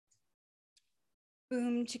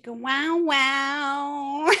Boom, chicka, wow,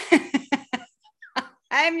 wow.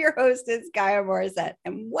 I'm your hostess, Gaia Morissette,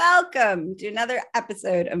 and welcome to another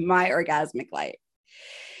episode of My Orgasmic Life.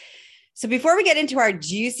 So before we get into our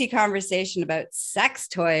juicy conversation about sex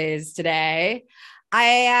toys today,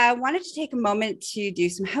 I wanted to take a moment to do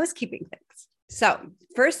some housekeeping things. So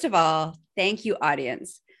first of all, thank you,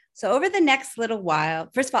 audience. So over the next little while,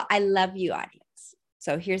 first of all, I love you, audience.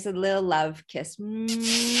 So here's a little love kiss.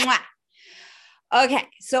 Mwah. Okay,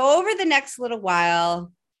 so over the next little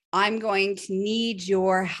while, I'm going to need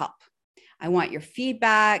your help. I want your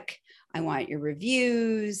feedback. I want your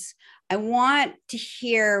reviews. I want to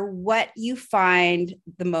hear what you find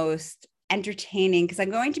the most entertaining because I'm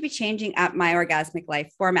going to be changing up my Orgasmic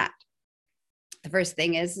Life format. The first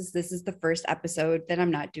thing is this is the first episode that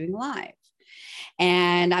I'm not doing live.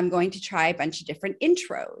 And I'm going to try a bunch of different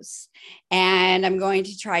intros. And I'm going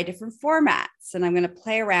to try different formats. And I'm going to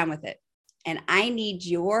play around with it. And I need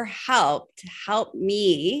your help to help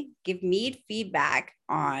me, give me feedback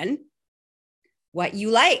on what you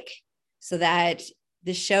like so that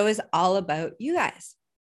the show is all about you guys.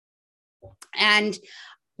 And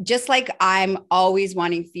just like I'm always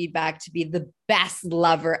wanting feedback to be the best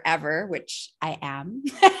lover ever, which I am,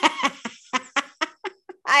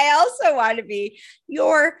 I also want to be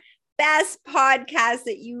your best podcast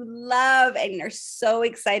that you love and are so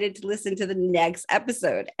excited to listen to the next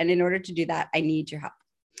episode. And in order to do that, I need your help.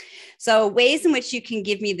 So ways in which you can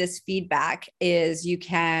give me this feedback is you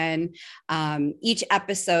can, each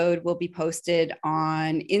episode will be posted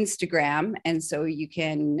on Instagram. And so you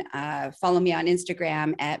can follow me on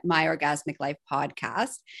Instagram at My Orgasmic Life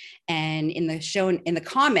Podcast. And in the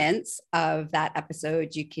comments of that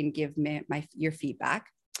episode, you can give me your feedback.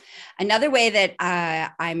 Another way that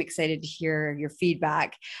I'm excited to hear your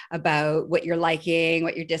feedback about what you're liking,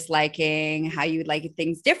 what you're disliking, how you would like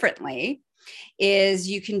things differently is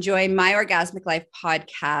you can join My Orgasmic Life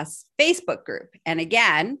Podcast Facebook group. And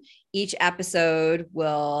again, each episode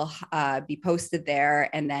will be posted there.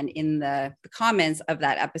 And then in the comments of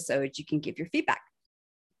that episode, you can give your feedback.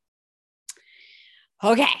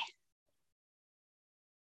 Okay.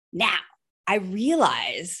 Now, I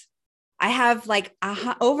realize I have like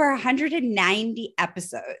over 190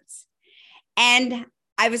 episodes. And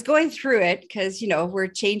I was going through it because, we're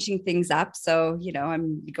changing things up. So,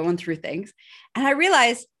 I'm going through things. And I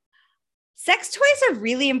realized sex toys are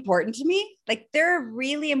really important to me. Like they're a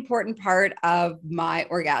really important part of my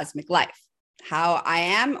orgasmic life, how I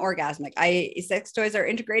am orgasmic. Sex toys are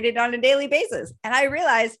integrated on a daily basis. And I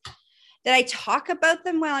realized that I talk about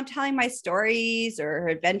them while I'm telling my stories or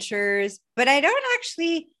adventures, but I don't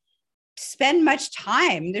actually spend much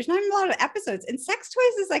time. There's not a lot of episodes, and sex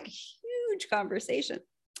toys is like a huge conversation.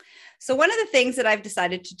 So one of the things that I've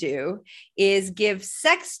decided to do is give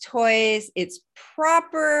sex toys its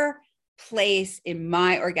proper place in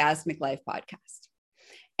My Orgasmic Life podcast.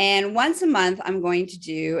 And once a month, I'm going to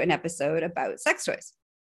do an episode about sex toys.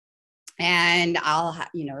 And I'll have,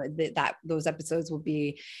 those episodes will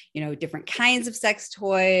be, different kinds of sex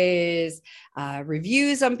toys,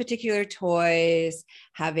 reviews on particular toys,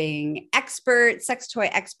 having sex toy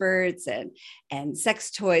experts and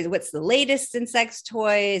sex toys. What's the latest in sex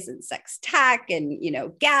toys and sex tech and,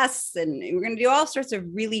 guests. And we're going to do all sorts of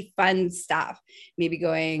really fun stuff, maybe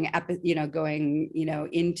going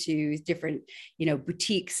into different,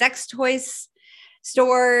 boutique sex toys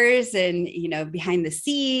stores and behind the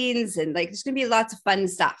scenes, and like there's gonna be lots of fun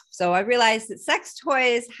stuff. So I realized that sex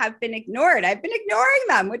toys have been ignored. I've been ignoring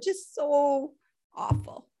them, which is so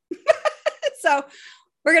awful. So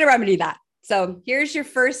we're gonna remedy that. So here's your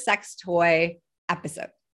first sex toy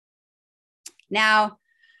episode. Now,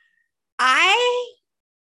 I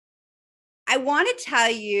want to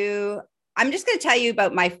tell you, I'm just going to tell you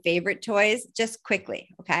about my favorite toys just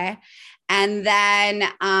quickly, okay? And then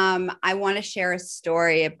I want to share a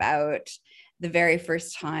story about the very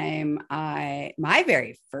first time my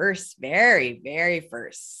very first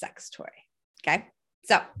sex toy, okay?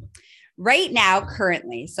 So right now,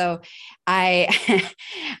 currently, so I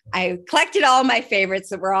I collected all my favorites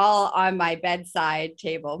that were all on my bedside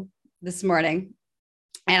table this morning.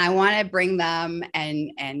 And I want to bring them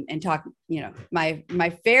and talk, my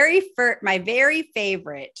very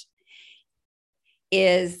favorite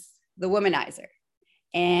is the Womanizer.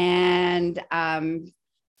 And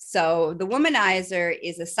so the Womanizer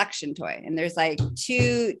is a suction toy. And there's like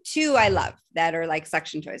two I love that are like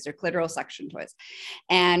suction toys. They're clitoral suction toys.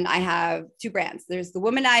 And I have two brands. There's the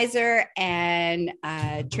Womanizer and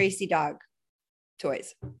Tracy Dog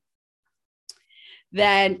toys.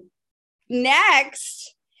 Then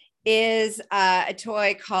next is a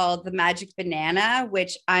toy called the Magic Banana,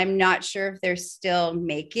 which I'm not sure if they're still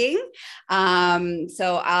making.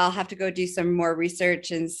 So I'll have to go do some more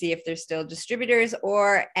research and see if they're still distributors,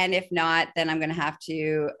 and if not, then I'm going to have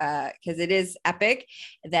to, because it is epic.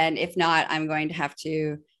 Then if not, I'm going to have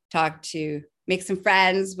to make some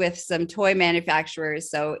friends with some toy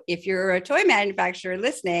manufacturers. So if you're a toy manufacturer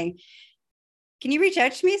listening, can you reach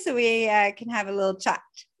out to me so we can have a little chat?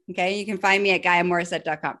 Okay, you can find me at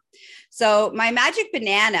GaiaMorissette.com. So my Magic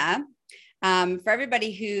Banana, for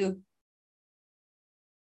everybody who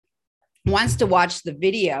wants to watch the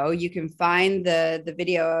video, you can find the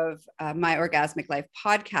video of my Orgasmic Life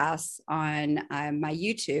podcasts on my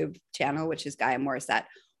YouTube channel, which is Gaia Morissette.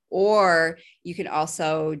 Or you can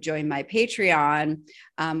also join my Patreon,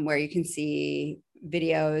 where you can see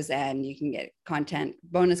videos and you can get content,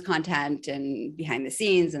 bonus content, and behind the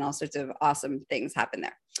scenes, and all sorts of awesome things happen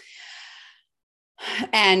there.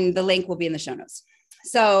 And the link will be in the show notes.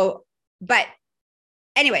 So, but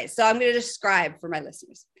anyway, so I'm going to describe for my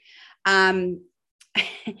listeners.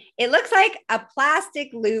 It looks like a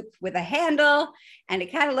plastic loop with a handle, and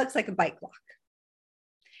it kind of looks like a bike lock.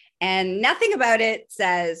 And nothing about it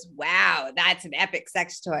says, wow, that's an epic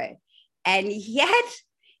sex toy. And yet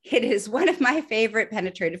it is one of my favorite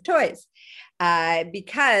penetrative toys,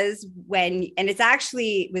 because it's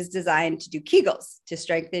actually was designed to do Kegels, to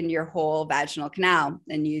strengthen your whole vaginal canal,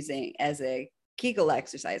 and using as a Kegel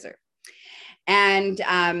exerciser. And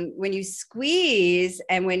when you squeeze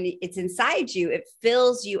and when it's inside you, it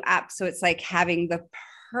fills you up. So it's like having the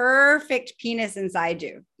perfect penis inside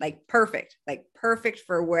you, like perfect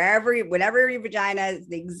for whatever your vagina is,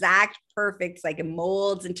 the exact perfect, it's like it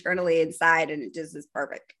molds internally inside, and it just is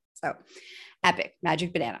perfect. So epic,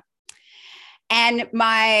 Magic Banana. And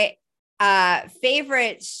my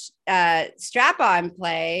favorite strap-on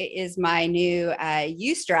play is my new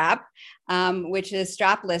U-strap, which is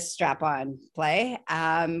strapless strap-on play,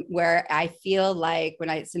 where I feel like when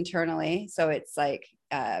it's internally, so it's like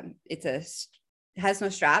it has no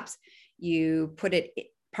straps. You put it,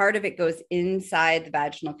 part of it goes inside the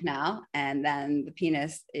vaginal canal, and then the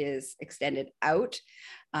penis is extended out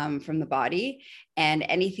from the body. And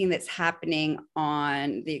anything that's happening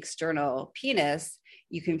on the external penis,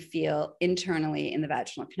 you can feel internally in the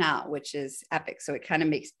vaginal canal, which is epic. So it kind of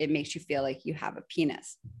makes you feel like you have a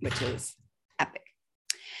penis, which is epic.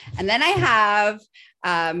 And then I have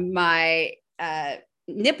my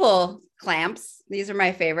nipple clamps. These are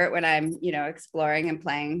my favorite when I'm, exploring and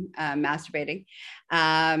playing, masturbating.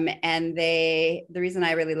 And the reason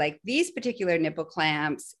I really like these particular nipple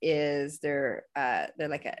clamps is they're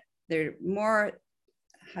more,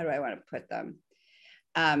 how do I want to put them?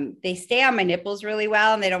 They stay on my nipples really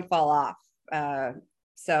well, and they don't fall off.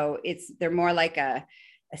 So they're more like a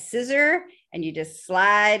scissor, and you just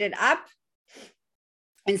slide it up,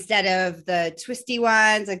 instead of the twisty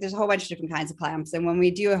ones. Like there's a whole bunch of different kinds of clamps. And when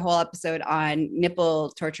we do a whole episode on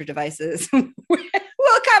nipple torture devices, we'll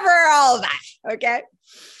cover all of that. Okay.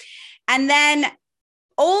 And then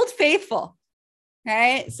Old Faithful.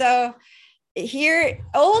 Right. So here,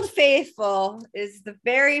 Old Faithful is the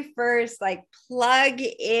very first like plug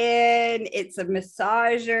in. It's a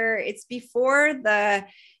massager. It's before the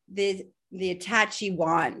Hitachi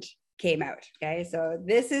wand came out. Okay. So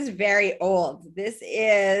this is very old. This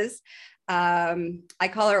is, I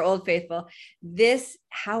call her Old Faithful.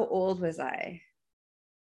 How old was I?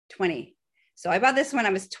 20. So I bought this when I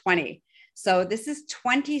was 20. So this is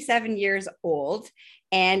 27 years old,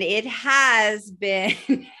 and it has been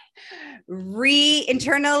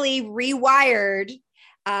internally rewired,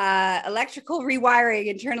 electrical rewiring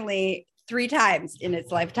internally 3 times in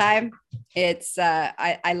its lifetime. It's,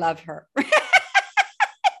 I love her.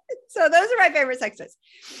 So those are my favorite sex toys.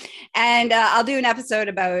 And I'll do an episode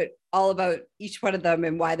about each one of them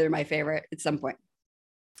and why they're my favorite at some point.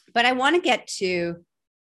 But I want to get to,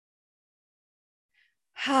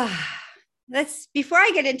 before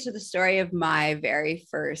I get into the story of my very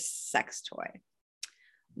first sex toy,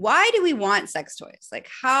 why do we want sex toys? Like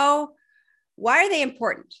why are they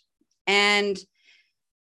important? And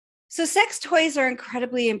so sex toys are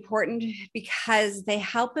incredibly important because they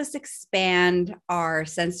help us expand our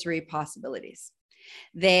sensory possibilities.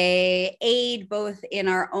 They aid both in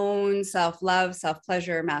our own self-love,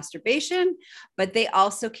 self-pleasure, masturbation, but they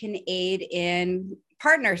also can aid in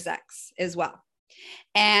partner sex as well.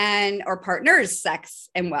 Or partners sex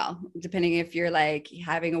and well, depending if you're like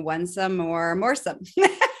having a one-some or more-some.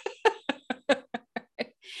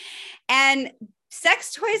 And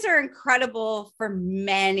sex toys are incredible for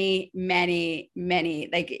many, many, many.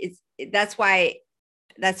 Like that's why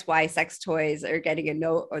That's why sex toys are getting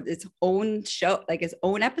its own show, like its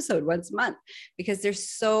own episode once a month, because they're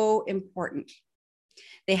so important.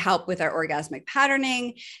 They help with our orgasmic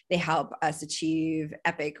patterning. They help us achieve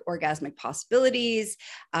epic orgasmic possibilities.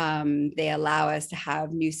 They allow us to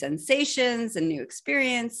have new sensations and new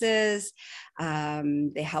experiences.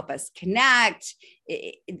 They help us connect.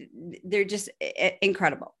 They're just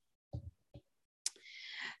incredible.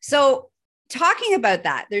 So, talking about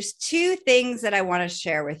that, there's two things that I want to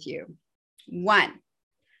share with you. One,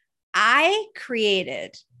 I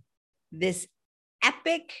created this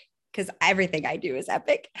epic, because everything I do is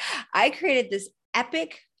epic. I created this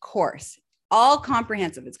epic course, all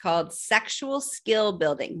comprehensive. It's called Sexual Skill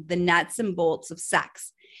Building, the Nuts and Bolts of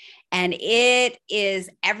Sex. And it is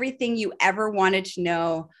everything you ever wanted to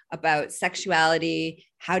know about sexuality,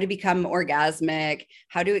 how to become orgasmic,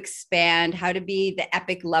 how to expand, how to be the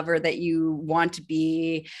epic lover that you want to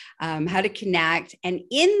be, how to connect. And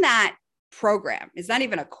in that program, it's not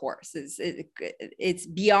even a course, it's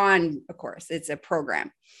beyond a course, it's a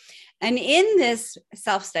program. And in this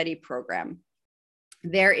self-study program,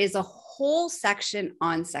 there is a whole section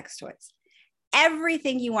on sex toys.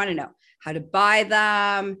 Everything you want to know, how to buy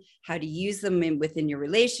them, how to use them within your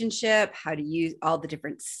relationship, how to use all the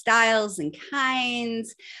different styles and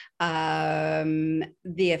kinds, the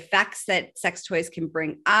effects that sex toys can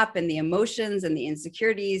bring up, and the emotions and the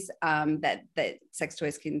insecurities that sex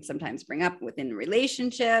toys can sometimes bring up within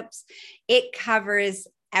relationships. It covers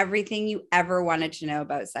everything you ever wanted to know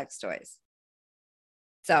about sex toys.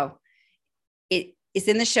 So it's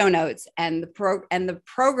in the show notes, and the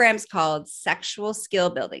program's called Sexual Skill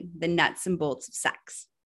Building, the Nuts and Bolts of Sex.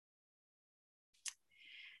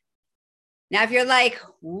 Now, if you're like,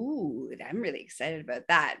 ooh, I'm really excited about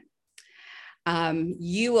that,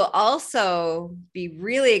 you will also be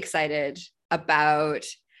really excited about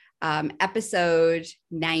episode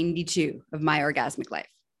 92 of My Orgasmic Life.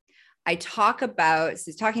 I talking about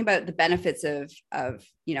the benefits of,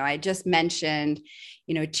 I just mentioned,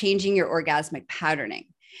 changing your orgasmic patterning,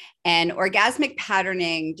 and orgasmic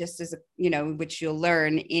patterning, just as, which you'll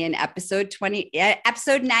learn in episode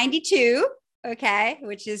 92, okay,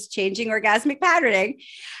 which is changing orgasmic patterning.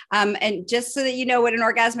 And just so that you know what an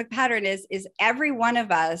orgasmic pattern is every one of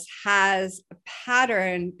us has a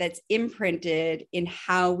pattern that's imprinted in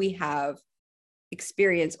how we have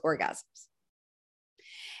experienced orgasms.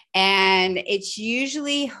 And it's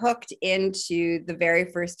usually hooked into the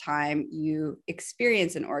very first time you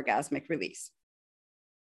experience an orgasmic release.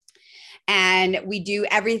 And we do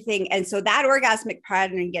everything. And so that orgasmic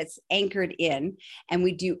pattern gets anchored in, and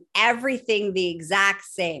we do everything the exact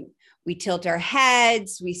same. We tilt our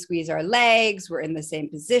heads, we squeeze our legs, we're in the same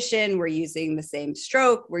position, we're using the same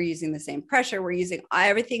stroke, we're using the same pressure,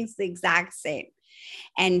 everything's the exact same.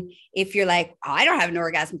 And if you're like, oh, I don't have an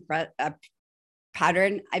orgasmic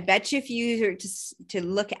pattern, I bet you if you were to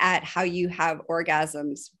look at how you have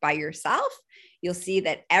orgasms by yourself, you'll see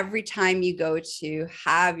that every time you go to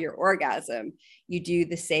have your orgasm, you do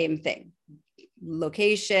the same thing: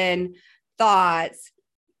 location, thoughts,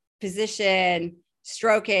 position,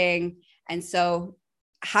 stroking. And so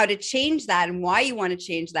how to change that and why you want to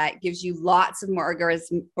change that gives you lots of more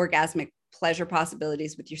orgasmic pleasure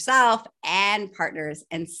possibilities with yourself and partners,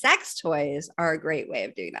 and sex toys are a great way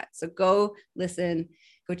of doing that. So go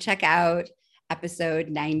check out episode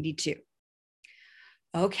 92.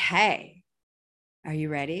 Okay. Are you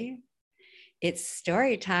ready? It's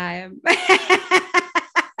story time.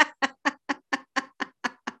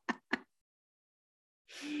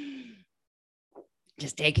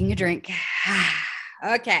 Just taking a drink.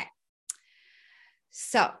 Okay.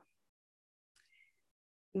 So,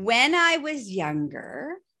 when I was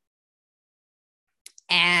younger,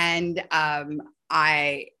 and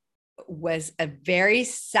I was a very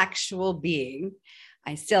sexual being.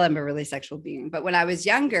 I still am a really sexual being, but when I was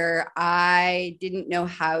younger, I didn't know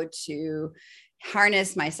how to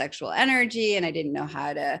harness my sexual energy, and I didn't know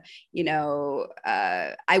how to,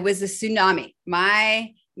 I was a tsunami.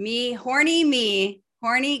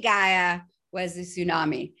 Horny Gaia was a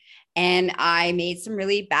tsunami. And I made some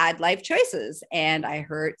really bad life choices, and I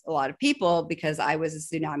hurt a lot of people because I was a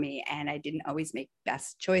tsunami, and I didn't always make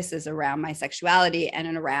best choices around my sexuality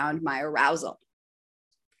and around my arousal.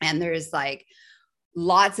 And there's like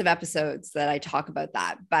lots of episodes that I talk about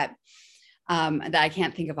that, but that I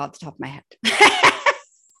can't think of off the top of my head.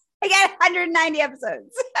 I got 190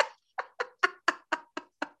 episodes.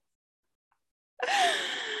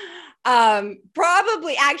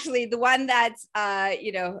 Probably actually the one that's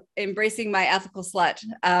embracing my ethical slut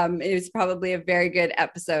is probably a very good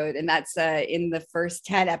episode, and that's in the first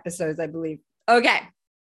 10 episodes, I believe. Okay,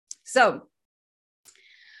 so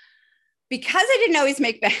because I didn't always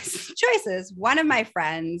make best choices, one of my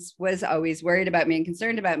friends was always worried about me and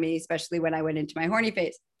concerned about me, especially when I went into my horny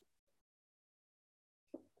phase.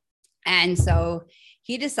 And so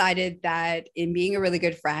he decided that in being a really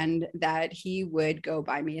good friend, that he would go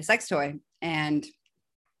buy me a sex toy and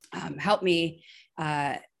help me,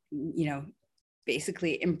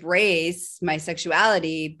 basically embrace my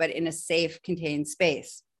sexuality, but in a safe, contained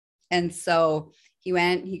space. And so he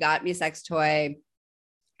got me a sex toy.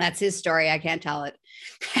 That's his story. I can't tell it.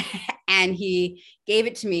 And he gave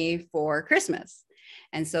it to me for Christmas.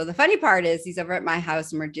 And so the funny part is he's over at my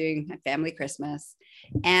house and we're doing a family Christmas.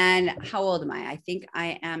 And how old am I? I think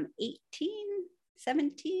I am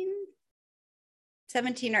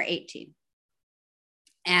 17 or 18.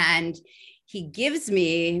 And he gives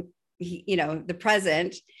me, the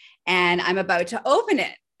present, and I'm about to open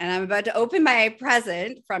it. And I'm about to open my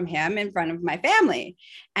present from him in front of my family.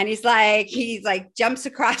 And he's like, jumps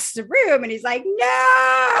across the room and he's like,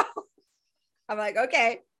 no. I'm like,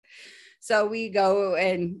 okay. So we go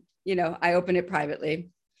and, I open it privately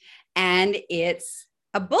and it's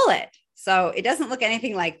a bullet. So it doesn't look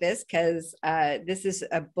anything like this because this is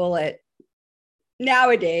a bullet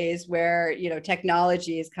nowadays where,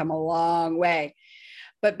 technology has come a long way.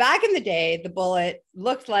 But back in the day, the bullet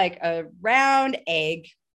looked like a round egg.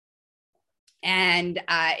 And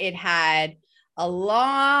it had a long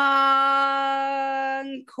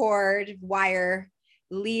cord wire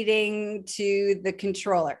leading to the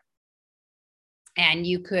controller. And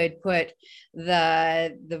you could put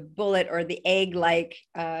the bullet or the egg-like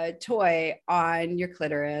toy on your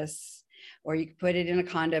clitoris, or you could put it in a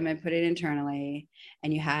condom and put it internally.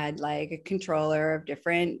 And you had like a controller of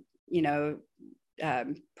different,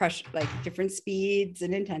 pressure, like different speeds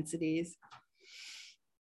and intensities.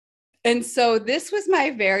 And so this was my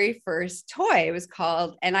very first toy. It was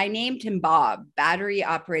called, and I named him Bob, battery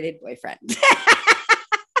operated boyfriend.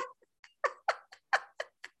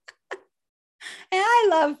 And I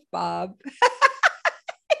love Bob.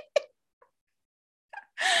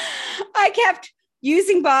 I kept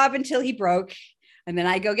using Bob until he broke. And then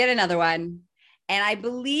I go get another one. And I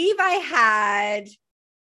believe I had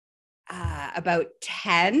about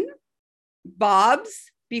 10 Bobs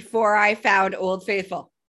before I found Old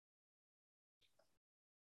Faithful.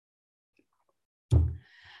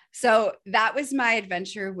 So that was my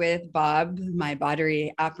adventure with Bob, my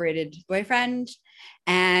battery operated boyfriend.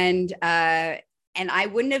 And I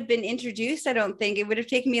wouldn't have been introduced. I don't think it would have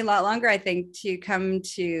taken me a lot longer, I think, to come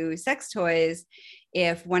to sex toys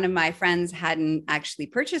if one of my friends hadn't actually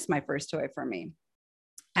purchased my first toy for me.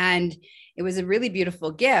 And it was a really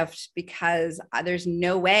beautiful gift because there's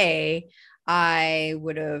no way I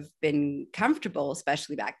would have been comfortable,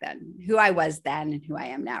 especially back then. Who I was then and who I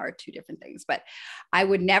am now are two different things. But I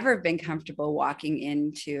would never have been comfortable walking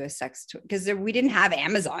into a sex toy because we didn't have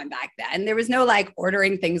Amazon back then. There was no like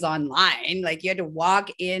ordering things online. Like you had to walk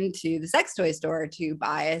into the sex toy store to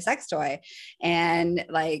buy a sex toy. And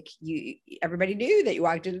like everybody knew that you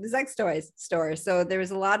walked into the sex toys store. So there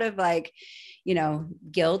was a lot of like,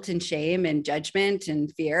 guilt and shame and judgment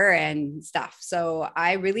and fear and stuff. So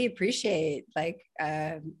I really appreciate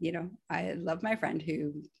I love my friend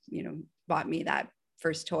who, bought me that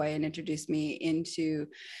first toy and introduced me into,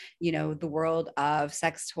 the world of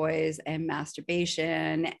sex toys and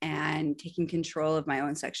masturbation and taking control of my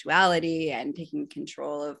own sexuality and taking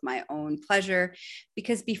control of my own pleasure.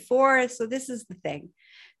 Because so this is the thing,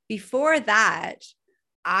 before that,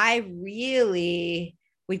 I really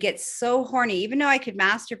would get so horny, even though I could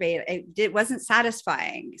masturbate, it wasn't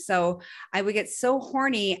satisfying. So I would get so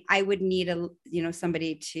horny, I would need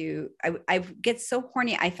somebody to, I get so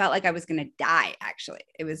horny, I felt like I was going to die. Actually,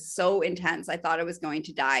 it was so intense. I thought I was going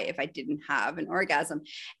to die if I didn't have an orgasm.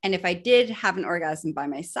 And if I did have an orgasm by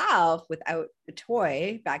myself without a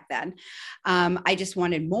toy back then, I just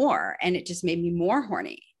wanted more, and it just made me more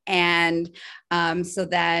horny. And so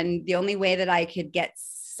then the only way that I could get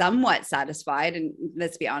somewhat satisfied, and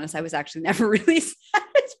let's be honest, I was actually never really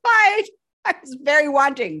satisfied. I was very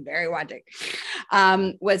wanting,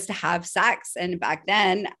 was to have sex. And back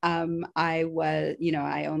then, I was,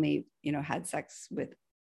 I only, had sex with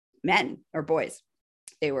men or boys.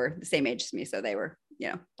 They were the same age as me, so they were,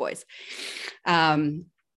 boys. And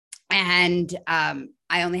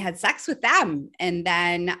I only had sex with them, and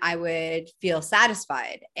then I would feel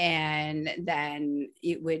satisfied, and then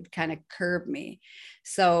it would kind of curb me.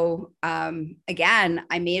 So again,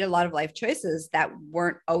 I made a lot of life choices that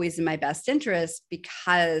weren't always in my best interest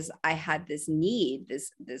because I had this need,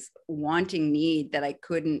 this wanting need that I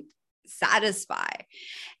couldn't satisfy.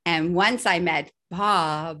 And once I met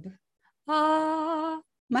Bob,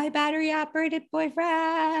 my battery operated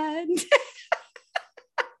boyfriend.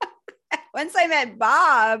 Once I met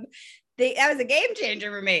Bob, that was a game changer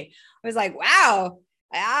for me. I was like, wow,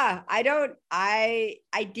 I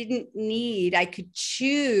could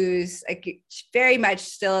choose. I could very much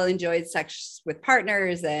still enjoyed sex with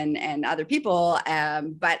partners and other people.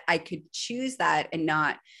 But I could choose that and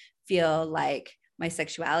not feel like my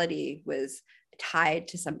sexuality was tied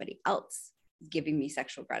to somebody else giving me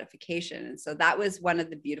sexual gratification. And so that was one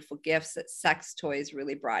of the beautiful gifts that sex toys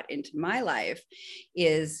really brought into my life,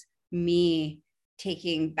 is me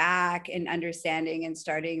taking back and understanding and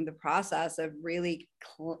starting the process of really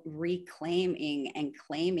reclaiming and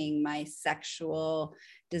claiming my sexual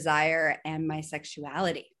desire and my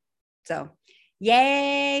sexuality. So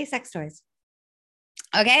yay, sex toys.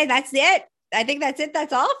 Okay, that's it. I think that's it.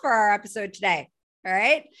 That's all for our episode today. All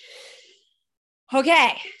right.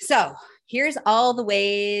 Okay, so here's all the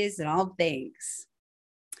ways and all the things.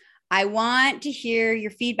 I want to hear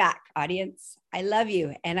your feedback, audience. I love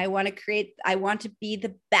you. And I want to be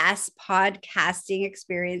the best podcasting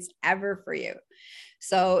experience ever for you.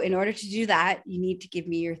 So in order to do that, you need to give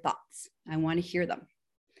me your thoughts. I want to hear them.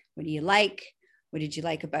 What do you like? What did you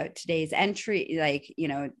like about today's entry? Like,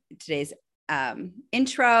 today's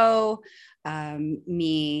intro,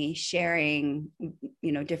 me sharing,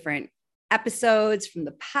 different episodes from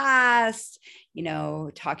the past,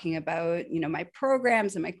 talking about, my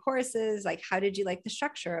programs and my courses. Like, how did you like the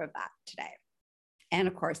structure of that today? And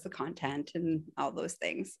of course, the content and all those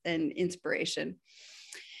things and inspiration.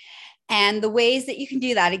 And the ways that you can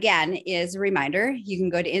do that, again, is a reminder. You can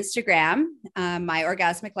go to Instagram. My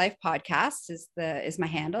Orgasmic Life Podcast is my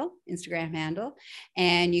handle, Instagram handle.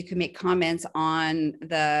 And you can make comments on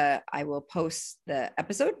I will post the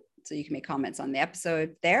episode. So you can make comments on the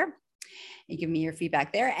episode there. And give me your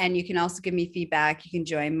feedback there. And you can also give me feedback. You can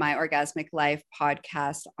join my Orgasmic Life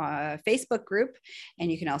Podcast Facebook group,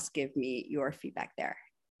 and you can also give me your feedback there.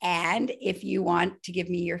 And if you want to give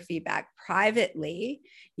me your feedback privately,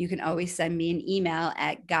 you can always send me an email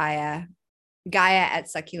at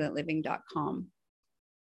gaia@succulentliving.com.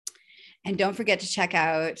 And don't forget to check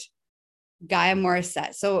out Gaia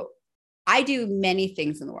Morissette. So I do many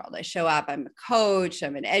things in the world. I show up, I'm a coach,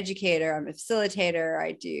 I'm an educator, I'm a facilitator,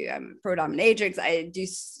 I'm a pro dominatrix,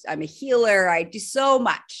 I'm a healer. I do so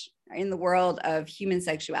much in the world of human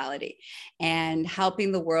sexuality and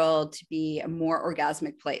helping the world to be a more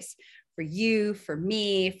orgasmic place for you, for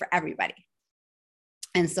me, for everybody.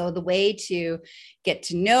 And so the way to get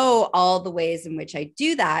to know all the ways in which I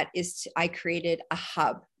do that is I created a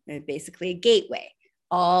hub, basically a gateway,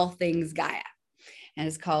 all things Gaia. And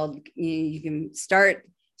it's called, you can start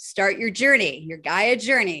your journey, your Gaia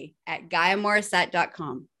journey at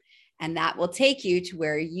GaiaMorissette.com. And that will take you to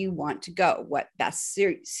where you want to go, what best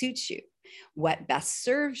suits you, what best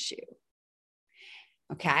serves you.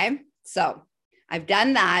 Okay. So I've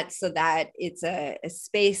done that so that it's a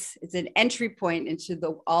space, it's an entry point into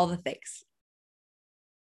all the things.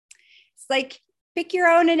 It's like pick your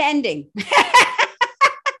own and ending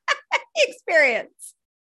experience.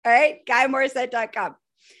 All right, GaiaMorissette.com.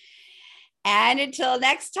 And until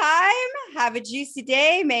next time, have a juicy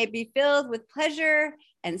day. May it be filled with pleasure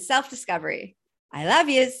and self-discovery. I love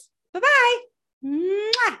yous. Bye-bye.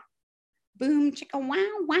 Mwah. Boom, chicka,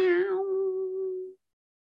 wow, wow.